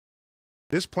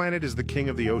This planet is the king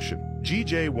of the ocean,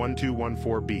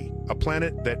 GJ1214b, a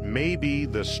planet that may be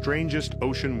the strangest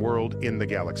ocean world in the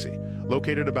galaxy.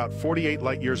 Located about 48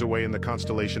 light-years away in the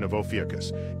constellation of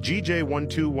Ophiuchus,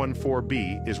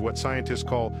 GJ1214b is what scientists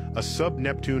call a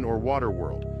sub-Neptune or water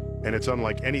world, and it's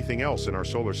unlike anything else in our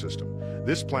solar system.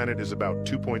 This planet is about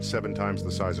 2.7 times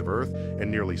the size of Earth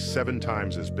and nearly 7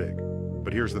 times as big.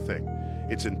 But here's the thing,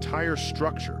 its entire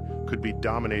structure could be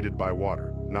dominated by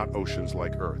water, not oceans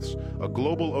like Earth's. A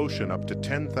global ocean up to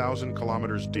 10,000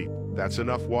 kilometers deep. That's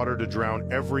enough water to drown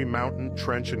every mountain,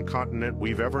 trench, and continent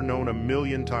we've ever known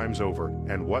 1,000,000 times over.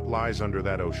 And what lies under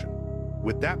that ocean?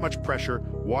 With that much pressure,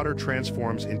 water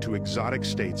transforms into exotic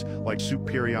states like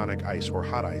superyonic ice or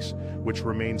hot ice, which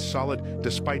remains solid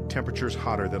despite temperatures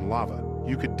hotter than lava.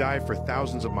 You could dive for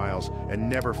thousands of miles and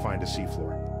never find a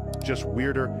seafloor. Just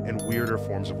weirder and weirder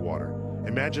forms of water.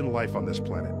 Imagine life on this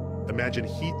planet. Imagine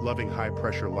heat-loving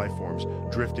high-pressure life forms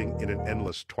drifting in an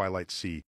endless twilight sea.